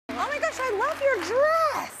I love your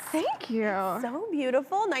dress. Thank you. So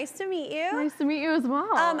beautiful. Nice to meet you. Nice to meet you as well.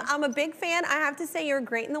 I'm a big fan. I have to say you're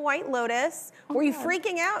great in the White Lotus. Were you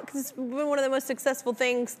freaking out? Because it's been one of the most successful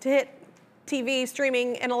things to hit TV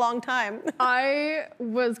streaming in a long time. I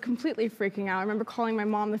was completely freaking out. I remember calling my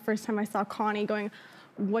mom the first time I saw Connie going,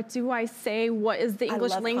 what do I say? What is the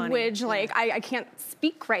English language? Connie. Like, I can't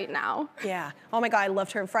speak right now. Yeah. Oh my God, I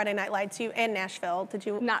loved her in Friday Night Lights too, and Nashville. Did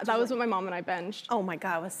you? That was what my mom and I binged. Oh my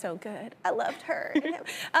God, it was so good. I loved her.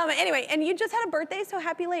 Anyway, and you just had a birthday, so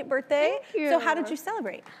happy late birthday. Thank you. So how did you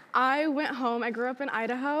celebrate? I went home. I grew up in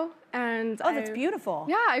Idaho. And that's beautiful.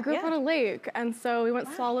 Yeah, I grew up on a lake, and so we went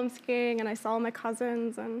slalom skiing, and I saw my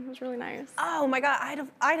cousins, and it was really nice. Oh my God,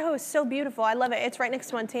 Idaho is so beautiful. I love it. It's right next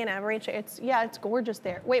to Montana. It's gorgeous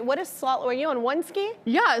there. Wait, what is slalom? Are you on one ski?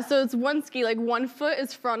 Yeah, so it's one ski, like one foot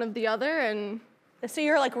is front of the other, and so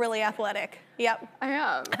you're like really athletic. Yep. I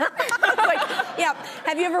am. Yeah.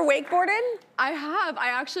 Have you ever wakeboarded? I have. I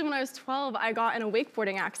actually, when I was 12, I got in a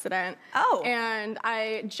wakeboarding accident. Oh. And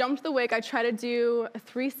I jumped the wake. I tried to do a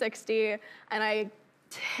 360, and I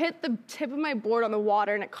hit the tip of my board on the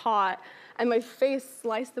water, and it caught, and my face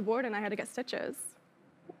sliced the board, and I had to get stitches.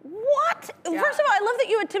 What? Yeah. First of all, I love that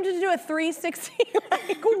you attempted to do a 360.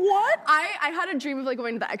 Like, what? I had a dream of like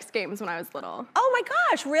going to the X Games when I was little. Oh my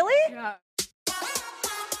gosh, really? Yeah.